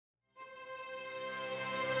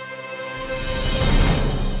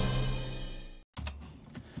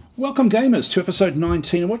Welcome gamers to episode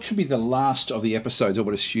 19, and what should be the last of the episodes, I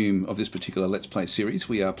would assume, of this particular Let's Play series.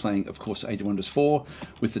 We are playing, of course, AoW4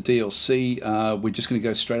 with the DLC. We're just going to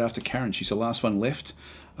go straight after Karen. She's the last one left.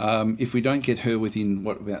 If we don't get her within,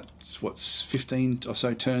 what's 15 or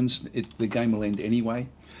so turns, the game will end anyway.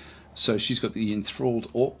 So she's got the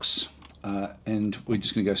enthralled orcs, and we're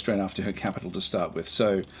just going to go straight after her capital to start with.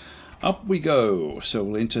 So up we go. So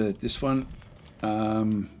we'll enter this one.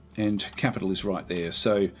 And capital is right there,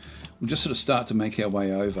 so we'll just sort of start to make our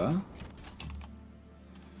way over.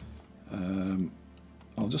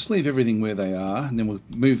 I'll just leave everything where they are, and then we'll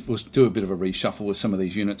do a bit of a reshuffle with some of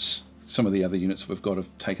these units. Some of the other units we've got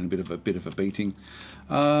have taken a bit of a beating.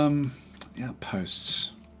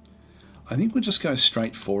 Outposts. I think we'll just go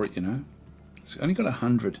straight for it. You know, it's only got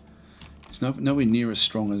 100. It's nowhere near as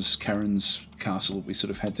strong as Karen's castle that we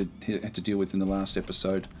sort of had to deal with in the last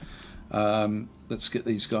episode. Let's get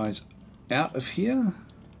these guys out of here.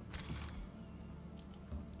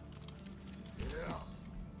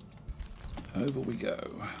 Over we go.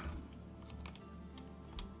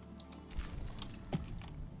 I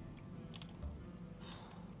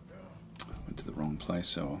went to the wrong place,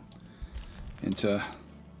 so I'll enter.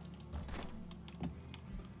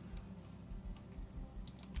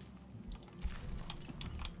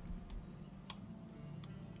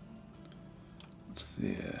 What's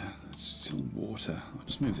there? It's still water. I'll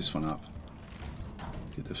just move this one up.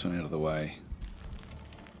 Get this one out of the way.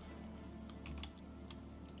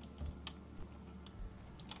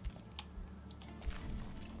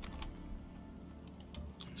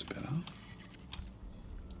 It's better.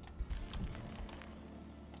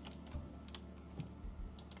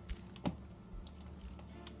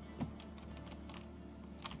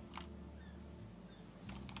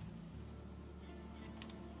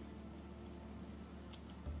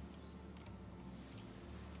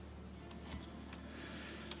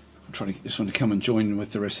 Try to get this one to come and join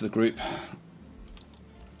with the rest of the group.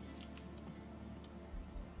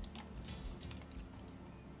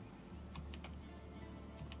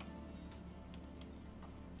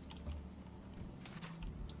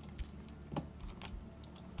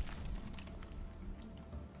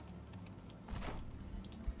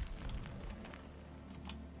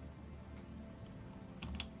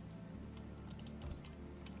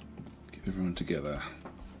 Keep everyone together.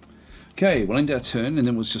 Okay, we'll end our turn, and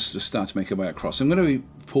then we'll just start to make our way across. I'm going to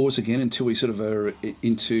pause again until we sort of are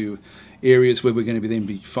into areas where we're going to then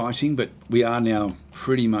be fighting, but we are now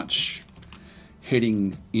pretty much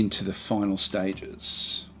heading into the final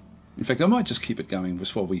stages. In fact, I might just keep it going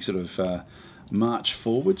just while we sort of march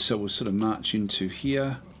forward. So we'll sort of march into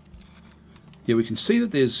here. Yeah, we can see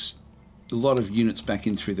that there's a lot of units back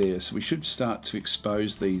in through there, so we should start to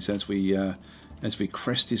expose these as we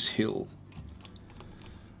crest this hill.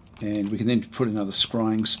 And we can then put another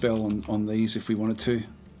scrying spell on these if we wanted to.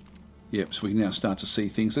 Yep, so we can now start to see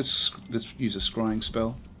things. Let's use a scrying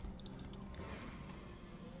spell.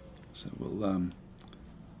 So we'll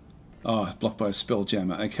blocked by a spell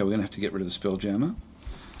jammer. Okay, we're gonna have to get rid of the spell jammer.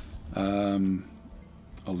 I'll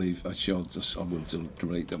leave. Actually, I will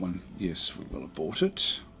delete that one. Yes, we will abort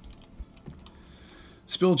it.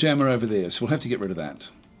 Spell jammer over there. So we'll have to get rid of that.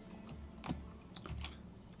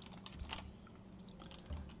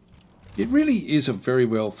 It really is a very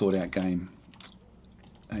well thought out game,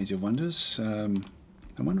 Age of Wonders. No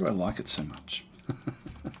wonder I like it so much.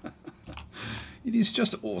 It is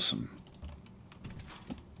just awesome.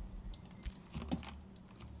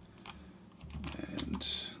 And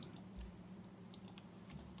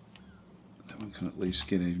that one can at least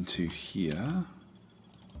get into here.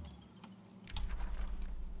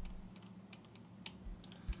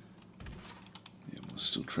 Yeah, we'll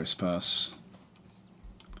still trespass.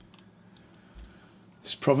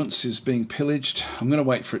 This province is being pillaged. I'm going to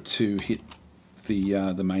wait for it to hit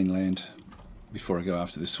the mainland before I go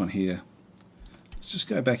after this one here. Let's just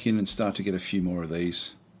go back in and start to get a few more of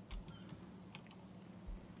these.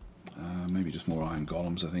 Maybe just more iron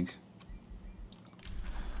golems, I think.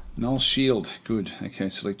 Null shield, good. Okay,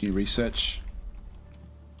 select new research.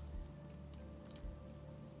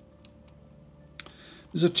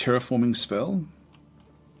 There's a terraforming spell.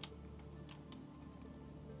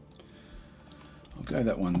 Go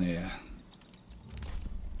that one there.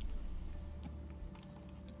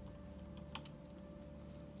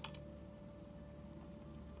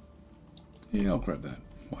 Yeah, I'll grab that.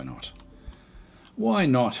 Why not? Why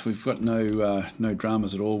not? We've got no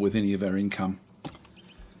dramas at all with any of our income.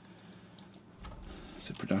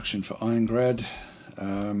 So production for Irongrad.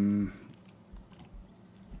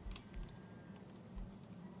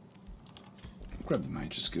 Grab the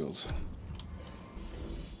major skills.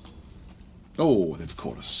 Oh, they've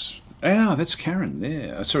caught us. Ah, that's Karen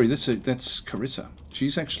there. Sorry, that's Carissa.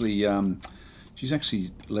 She's actually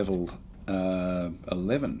level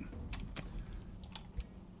 11.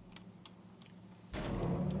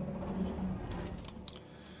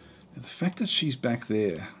 The fact that she's back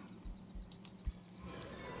there.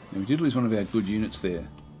 Now, we did lose one of our good units there.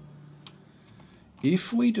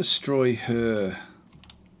 If we destroy her,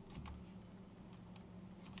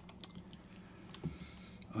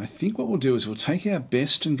 I think what we'll do is we'll take our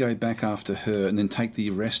best and go back after her, and then take the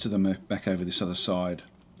rest of them back over this other side.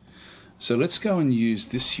 So let's go and use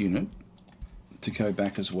this unit to go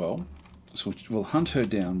back as well. So we'll hunt her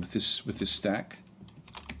down with this stack.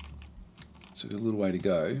 So we've got a little way to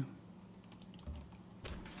go.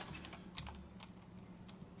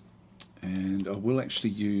 And I will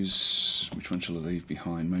actually use, which one shall I leave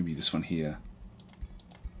behind? Maybe this one here.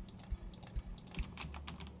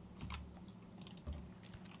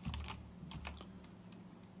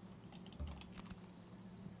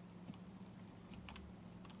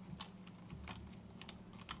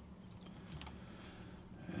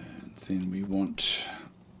 And then we want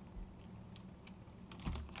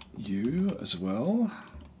you as well.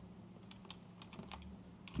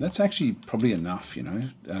 That's actually probably enough, you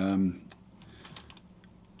know.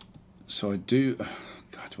 So I do... God,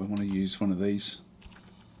 do I want to use one of these?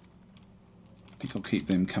 I think I'll keep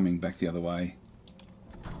them coming back the other way.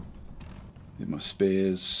 There's my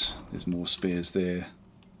spares. There's more spares there.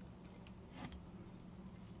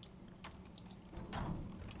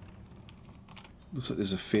 Looks like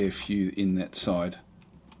there's a fair few in that side.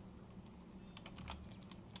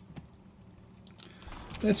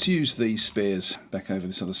 Let's use these spares back over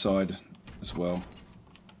this other side as well.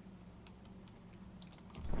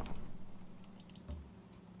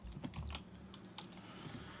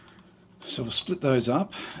 So we'll split those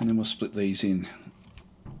up, and then we'll split these in.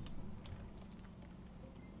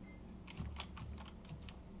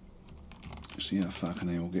 See how far can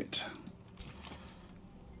they all get?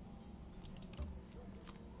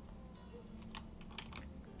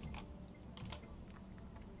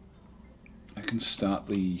 I can start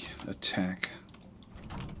the attack.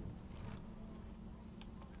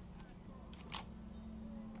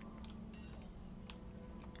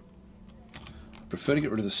 I prefer to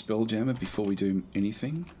get rid of the Spelljammer before we do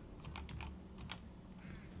anything.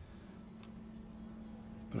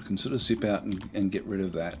 But I can sort of zip out and get rid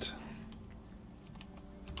of that.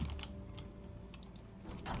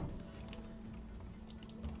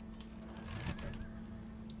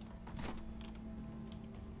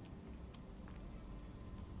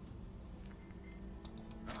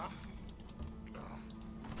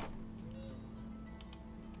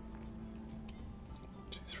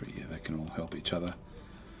 Yeah, they can all help each other.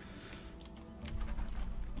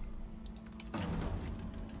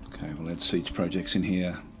 Okay, we'll add siege projects in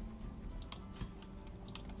here.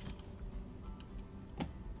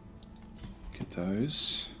 Get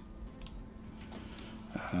those.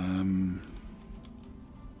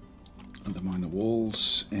 Undermine the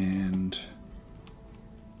walls and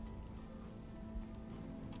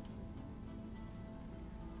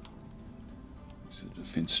the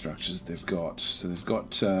defense structures they've got. So they've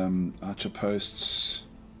got archer posts,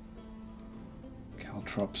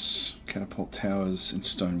 caltrops, catapult towers, and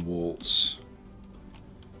stone walls.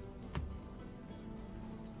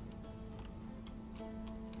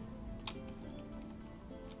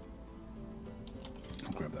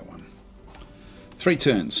 I'll grab that one. 3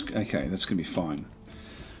 turns. Okay, that's going to be fine.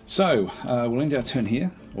 So we'll end our turn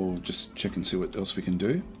here, or just check and see what else we can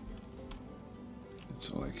do.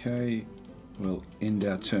 That's all okay. We'll end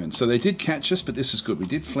our turn. So they did catch us, but this is good. We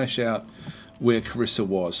did flesh out where Carissa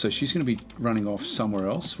was. So she's going to be running off somewhere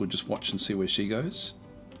else. We'll just watch and see where she goes.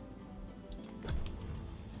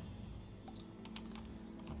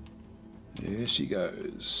 There she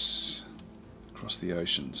goes. Across the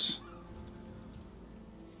oceans.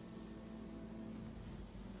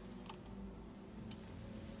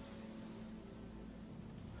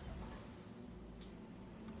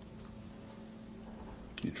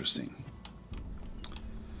 Interesting.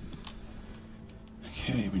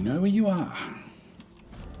 Okay, we know where you are.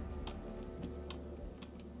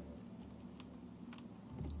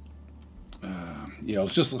 Yeah,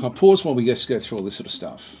 I'll pause while we just go through all this sort of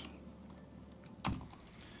stuff.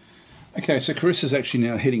 Okay, so Carissa's actually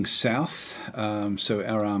now heading south. So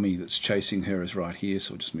our army that's chasing her is right here,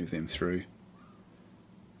 so we'll just move them through.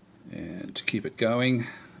 And to keep it going,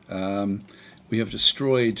 we have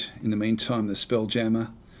destroyed, in the meantime, the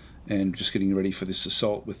Spelljammer, and just getting ready for this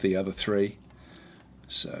assault with the other 3.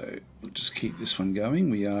 So we'll just keep this one going.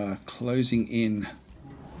 We are closing in.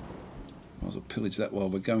 Might as well pillage that while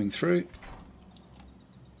we're going through.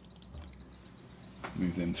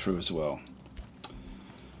 move them through as well.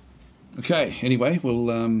 Okay, anyway, well,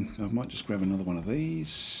 I might just grab another one of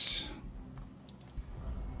these.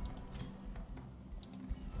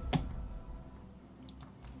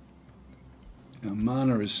 Now,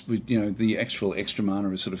 mana is, the actual extra mana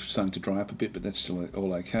is sort of starting to dry up a bit, but that's still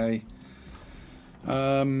all okay.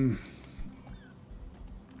 Not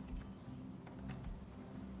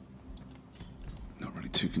really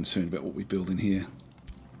too concerned about what we build in here.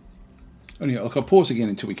 Anyway, look, I'll pause again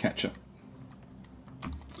until we catch up.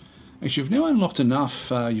 Actually, you've now unlocked enough,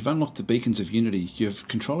 you've unlocked the Beacons of Unity. You have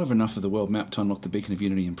control over enough of the world map to unlock the Beacon of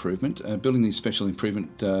Unity improvement. Building these special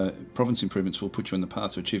improvement, province improvements will put you on the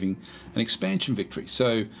path to achieving an expansion victory.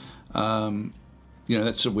 So,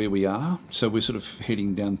 that's sort of where we are. So we're sort of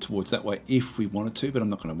heading down towards that way if we wanted to, but I'm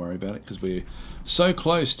not going to worry about it because we're so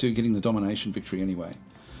close to getting the domination victory anyway.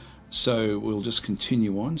 So we'll just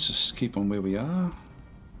continue on, just keep on where we are.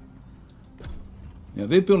 Now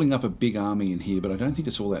they're building up a big army in here, but I don't think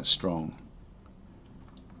it's all that strong.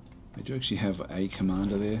 They do actually have a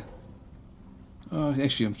commander there. Oh,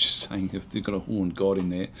 actually, I'm just saying if they've got a horned god in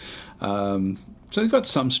there. So they've got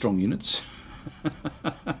some strong units.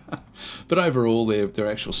 But overall, their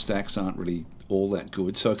actual stacks aren't really all that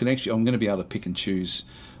good. So I'm going to be able to pick and choose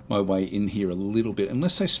my way in here a little bit,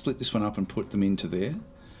 unless they split this one up and put them into there.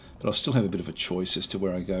 But I'll still have a bit of a choice as to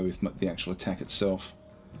where I go with the actual attack itself.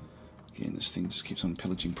 Again, this thing just keeps on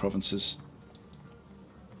pillaging provinces.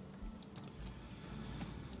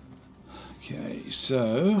 Okay,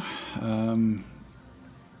 so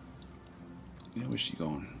where's she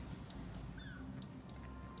gone?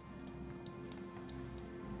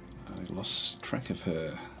 I lost track of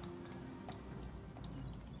her.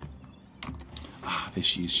 Ah, there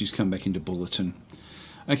she is. She's come back into Bulletin.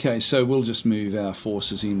 Okay, so we'll just move our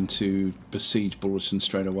forces in to besiege Bulletin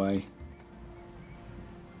straight away.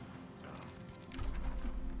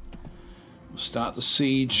 We'll start the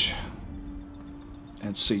siege.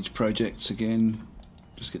 Add siege projects again.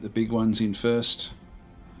 Just get the big ones in first.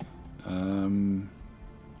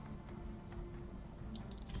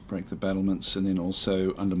 Break the battlements and then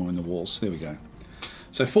also undermine the walls. There we go.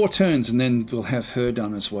 So 4 turns and then we'll have her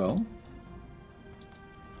done as well.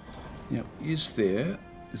 Now, has it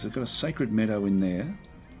got a sacred meadow in there?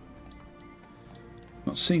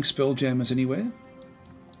 Not seeing spelljammers anywhere.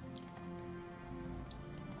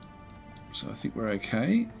 So I think we're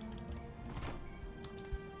okay.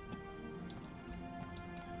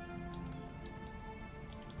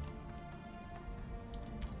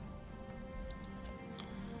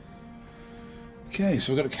 Okay,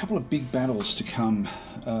 so we've got a couple of big battles to come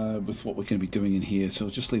with what we're going to be doing in here. So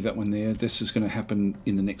I'll just leave that one there. This is going to happen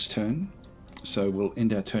in the next turn. So we'll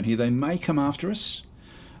end our turn here. They may come after us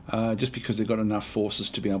just because they've got enough forces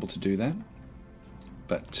to be able to do that.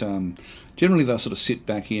 But generally they'll sort of sit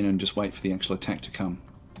back in and just wait for the actual attack to come.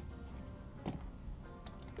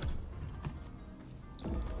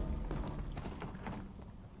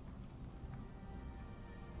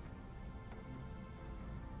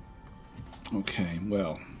 Okay,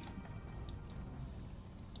 well,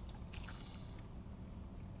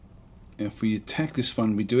 if we attack this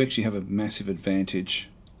one, we do actually have a massive advantage.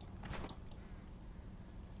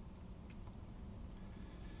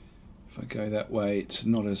 If I go that way, it's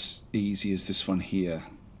not as easy as this one here.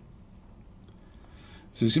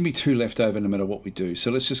 So there's going to be 2 left over no matter what we do.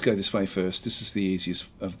 So let's just go this way first. This is the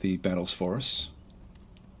easiest of the battles for us.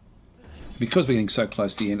 Because we're getting so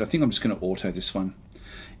close to the end, I think I'm just going to auto this one.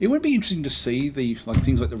 It would be interesting to see things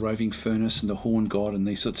like the roving furnace and the horned god and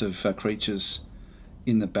these sorts of creatures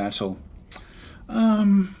in the battle.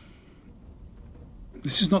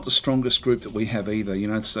 This is not the strongest group that we have either,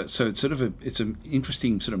 so it's sort of it's an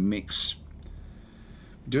interesting sort of mix.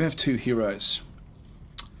 We do have 2 heroes.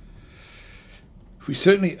 We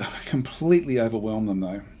certainly completely overwhelm them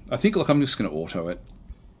though. I think, look, I'm just going to auto it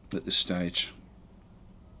at this stage.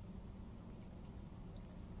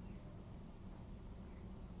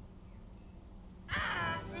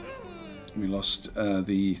 We lost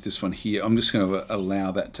this one here. I'm just going to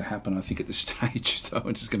allow that to happen, I think, at this stage. So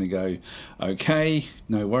I'm just going to go, okay,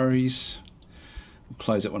 no worries. We'll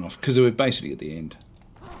close that one off because we're basically at the end.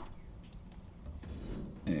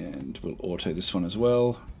 And we'll auto this one as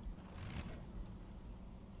well.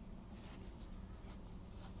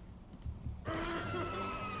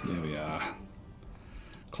 There we are.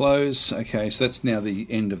 Close. Okay, so that's now the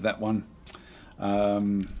end of that one.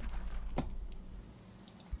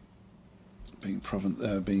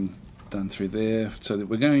 Being done through there, so that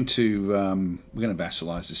we're going to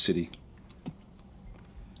vassalize the city.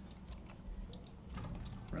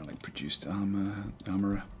 Rally produced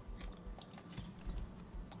armorer.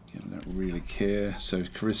 Yeah, we don't really care. So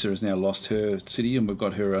Carissa has now lost her city, and we've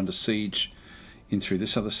got her under siege in through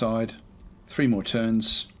this other side. 3 more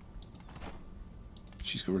turns.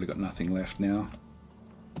 She's really got nothing left now.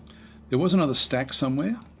 There was another stack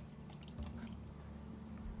somewhere.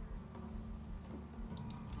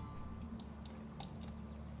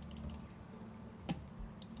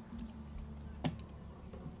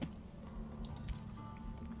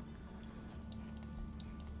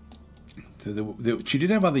 She did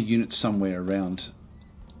have other units somewhere around.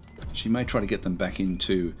 She may try to get them back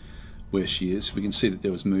into where she is. We can see that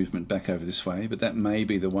there was movement back over this way, but that may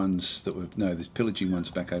be the ones that were... No, there's pillaging ones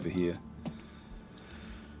back over here.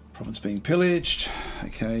 Province being pillaged.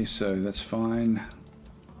 Okay, so that's fine.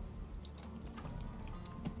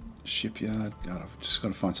 Shipyard. God, I've just got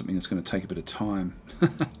to find something that's going to take a bit of time.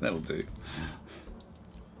 That'll do.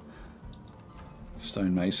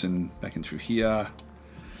 Stonemason back in through here.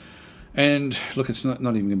 And look, it's not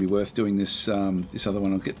even going to be worth doing this this other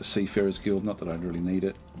one. I'll get the Seafarers Guild, not that I really need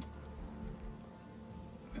it.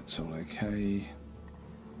 That's all okay.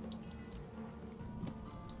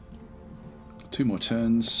 2 more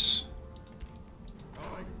turns.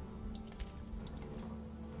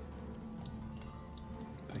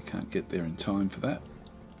 They can't get there in time for that.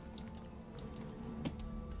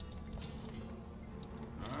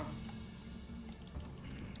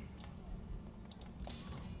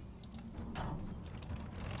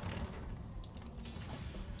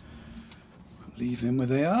 Leave them where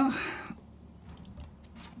they are.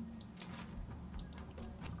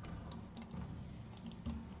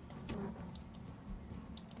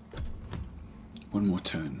 One more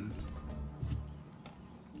turn.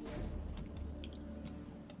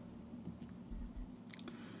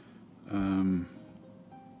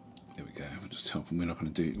 There we go. We'll just help them. We're not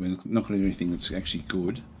going to do anything that's actually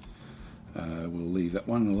good. We'll leave that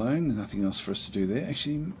one alone. Nothing else for us to do there.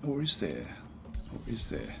 Actually, or is there? Or is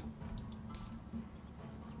there?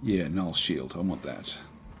 Yeah, null shield. I want that.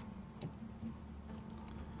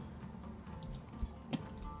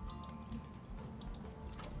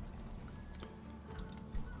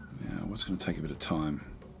 Now, what's going to take a bit of time?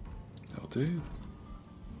 That'll do.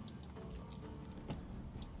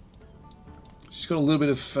 She's got a little bit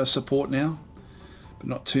of support now, but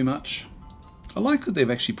not too much. I like that they've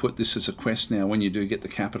actually put this as a quest now. When you do get the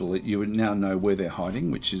capital, you would now know where they're hiding,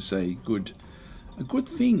 which is a good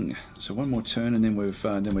thing. So one more turn, and then we're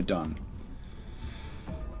done.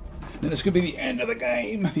 Then it's going to be the end of the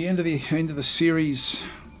game, the end of the series.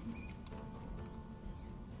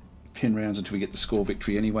 10 rounds until we get the score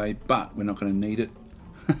victory anyway, but we're not going to need it.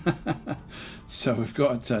 So we've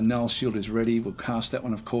got Null Shield is ready. We'll cast that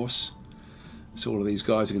one, of course. So all of these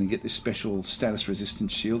guys are going to get this special status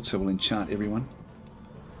resistance shield, so we'll enchant everyone.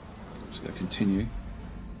 Just going to continue.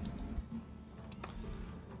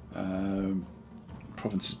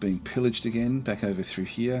 Province is being pillaged again, back over through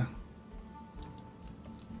here.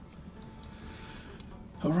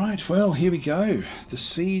 Alright, well, here we go. The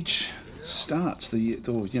siege starts. We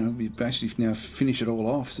basically now finish it all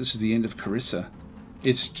off. This is the end of Carissa.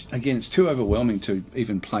 It's too overwhelming to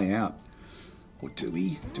even play out. Or do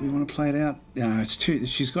we? Do we want to play it out? No,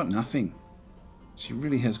 she's got nothing. She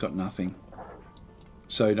really has got nothing.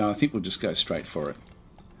 So no, I think we'll just go straight for it.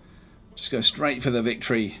 Just go straight for the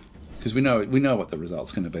victory. Because we know what the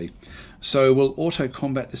result's going to be. So we'll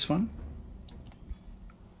auto-combat this one.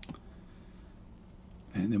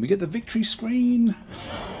 And then we get the victory screen.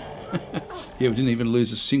 Yeah, we didn't even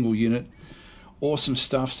lose a single unit. Awesome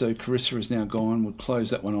stuff. So Carissa is now gone. We'll close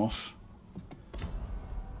that one off.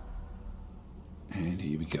 And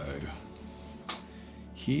here we go.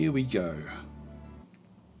 Here we go.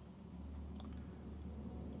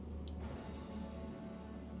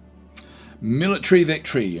 Military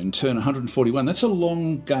victory in turn 141. That's a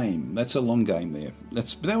long game. That's a long game there.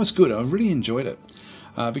 But that was good. I really enjoyed it.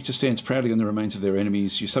 Victor stands proudly on the remains of their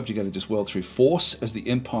enemies. You subjugated this world through force, as the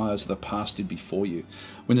empires of the past did before you.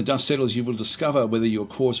 When the dust settles, you will discover whether your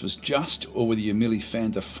cause was just or whether you merely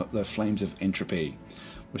fanned the flames of entropy.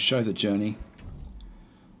 We'll show the journey.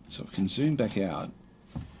 So we can zoom back out.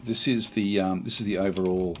 This is the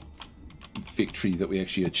overall victory that we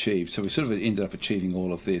actually achieved. So we sort of ended up achieving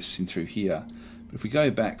all of this in through here. But if we go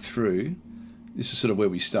back through, this is sort of where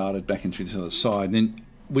we started, back in through this other side. And then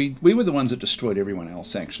we were the ones that destroyed everyone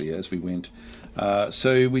else actually as we went.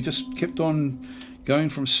 So we just kept on going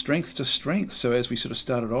from strength to strength. So as we sort of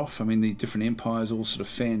started off, I mean, the different empires all sort of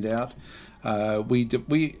fanned out.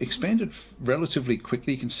 We expanded relatively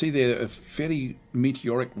quickly. You can see there a fairly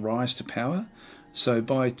meteoric rise to power. So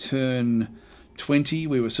by turn 20,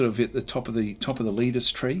 we were sort of at the top of the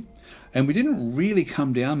leaders tree, and we didn't really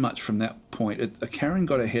come down much from that point. Karen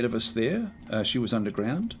got ahead of us there. She was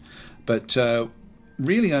underground, but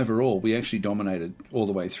really overall we actually dominated all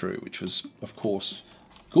the way through, which was of course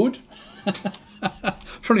good.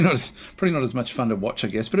 Probably not as much fun to watch, I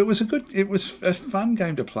guess, but it was a fun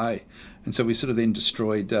game to play. And so we sort of then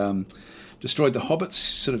destroyed the hobbits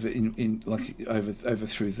sort of in like over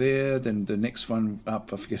through there. Then the next one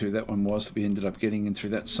up, I forget who that one was that we ended up getting in through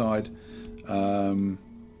that side. That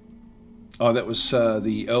was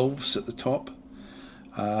the elves at the top.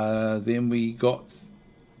 Then we got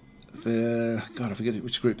I forget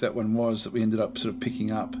which group that one was that we ended up sort of picking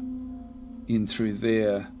up in through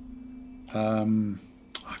there.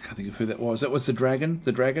 I can't think of who that was. That was the dragon.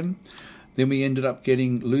 Then we ended up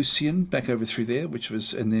getting Lucian back over through there, which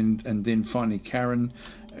was, and then finally Karen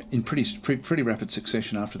in pretty rapid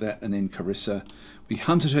succession after that, and then Carissa. We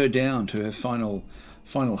hunted her down to her final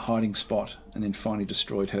hiding spot, and then finally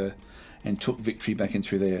destroyed her, and took victory back in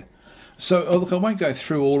through there. So, look, I won't go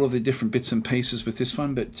through all of the different bits and pieces with this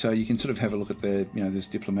one, but you can sort of have a look at there's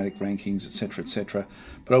diplomatic rankings, etc., etc.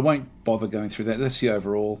 But I won't bother going through that. That's the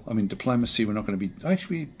overall. I mean, diplomacy, we're not going to be...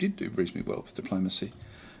 Actually, we did do reasonably well with diplomacy.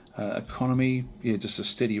 Economy, yeah, just a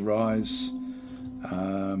steady rise.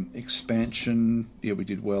 Expansion, yeah, we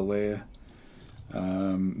did well there.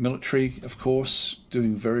 Military, of course,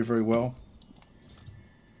 doing very, very well.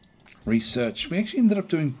 Research, we actually ended up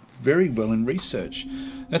doing very well in research.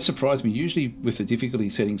 That surprised me. Usually with the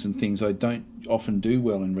difficulty settings and things, I don't often do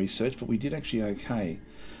well in research, but we did actually okay.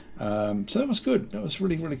 So that was good. That was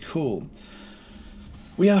really, really cool.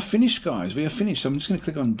 We are finished, guys. We are finished. So I'm just going to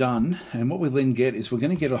click on done, and what we'll then get is we're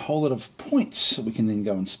going to get a whole lot of points that we can then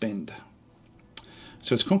go and spend.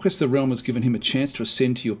 So its conquest of the realm has given him a chance to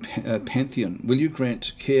ascend to your pantheon. Will you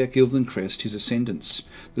grant Caer Gildencrest his ascendance,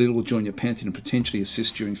 that it will join your pantheon and potentially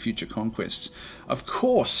assist during future conquests? Of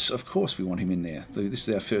course we want him in there. This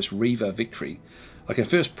is our first Reaver victory, like our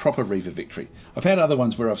first proper Reaver victory. I've had other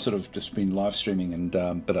ones where I've sort of just been live streaming, and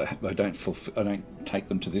but I don't take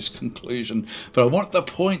them to this conclusion. But I want the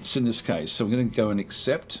points in this case, so I'm going to go and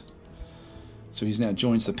accept. So he's now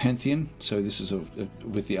joins the Pantheon. So this is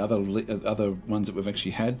with the other ones that we've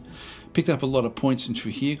actually had. Picked up a lot of points into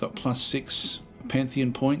here. Got +6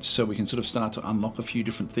 Pantheon points, so we can sort of start to unlock a few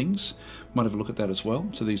different things. Might have a look at that as well.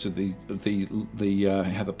 So these are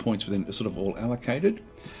how the points were then sort of all allocated.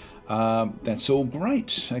 That's all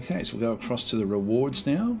great. Okay, so we'll go across to the rewards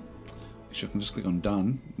now. Actually, I can just click on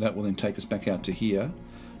done. That will then take us back out to here.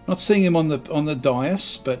 Not seeing him on the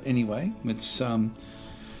dais, but anyway, it's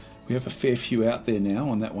we have a fair few out there now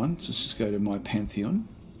on that one. So let's just go to my Pantheon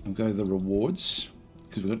and go to the rewards,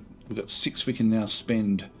 because we've got 6 we can now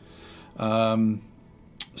spend.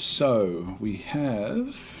 So we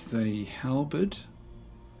have the halberd.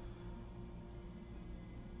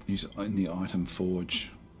 Use it in the item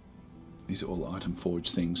forge. These are all item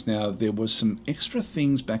forge things. Now there was some extra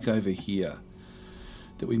things back over here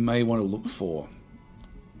that we may want to look for.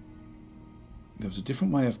 There was a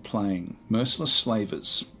different way of playing. Merciless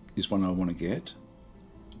Slavers is one I want to get,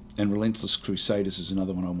 and Relentless Crusaders is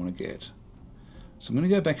another one I want to get. So I'm going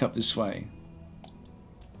to go back up this way.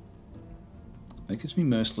 That gives me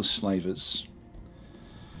Merciless Slavers.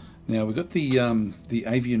 Now we've got the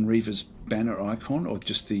Avian Reaver's banner icon, or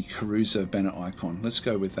just the Carusa banner icon. Let's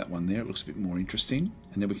go with that one there. It looks a bit more interesting.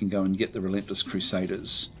 And then we can go and get the Relentless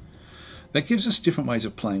Crusaders. That gives us different ways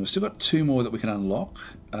of playing. We've still got 2 more that we can unlock.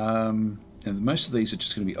 And most of these are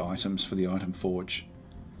just going to be items for the item forge.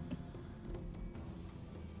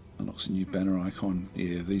 Unlocks a new banner icon.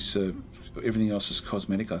 Yeah, these everything else is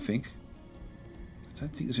cosmetic, I think. I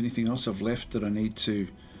don't think there's anything else I've left that I need to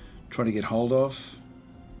try to get hold of.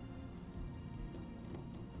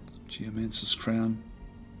 Geomancer's Crown.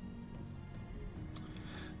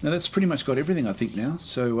 Now that's pretty much got everything, I think, now.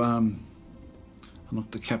 So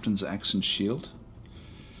unlock the Captain's Axe and Shield.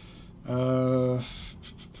 Yeah,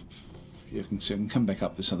 I can come back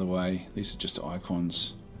up this other way. These are just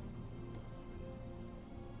icons.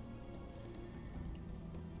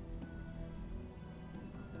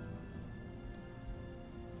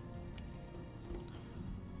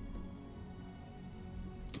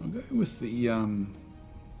 I'll go with the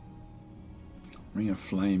Ring of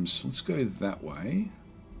Flames. Let's go that way.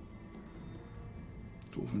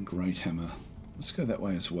 Dwarven Greathammer. Let's go that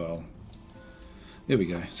way as well. There we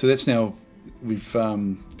go. So that's now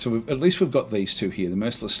at least we've got these 2 here, the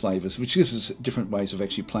Merciless Slavers, which gives us different ways of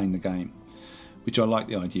actually playing the game, which I like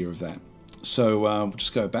the idea of that. So we'll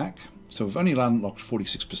just go back. So we've only unlocked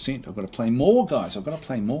 46%. I've got to play more, guys. I've got to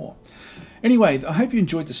play more. Anyway, I hope you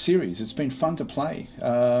enjoyed the series. It's been fun to play.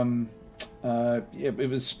 yeah, it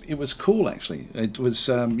was cool actually. It was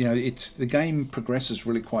you know, it's the game progresses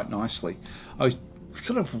really quite nicely. I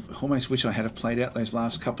sort of almost wish I had have played out those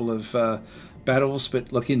last couple of battles,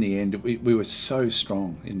 but look, in the end, we were so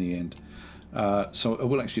strong in the end. So I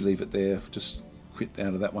will actually leave it there. Just quit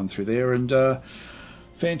out of that one through there, and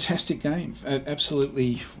fantastic game.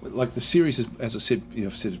 Absolutely, like the series, as I said,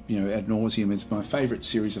 I've said, ad nauseum. It's my favourite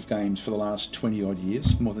series of games for the last 20 odd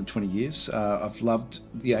years, more than 20 years. I've loved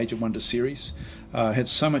the Age of Wonder series. Had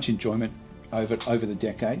so much enjoyment over the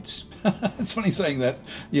decades. It's funny saying that.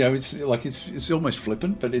 It's like it's almost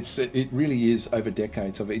flippant, but it really is over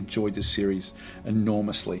decades. I've enjoyed this series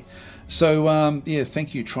enormously. So yeah,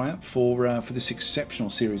 thank you, Triumph, for this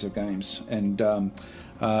exceptional series of games, and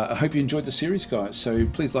I hope you enjoyed the series, guys. So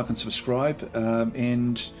please like and subscribe,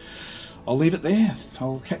 and I'll leave it there.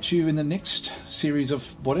 I'll catch you in the next series of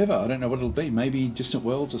whatever. I don't know what it'll be. Maybe Distant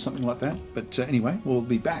Worlds or something like that. But anyway, we'll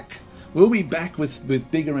be back. We'll be back with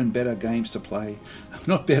bigger and better games to play.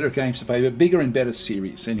 Not better games to play, but bigger and better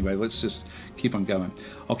series. Anyway, let's just keep on going.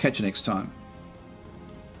 I'll catch you next time.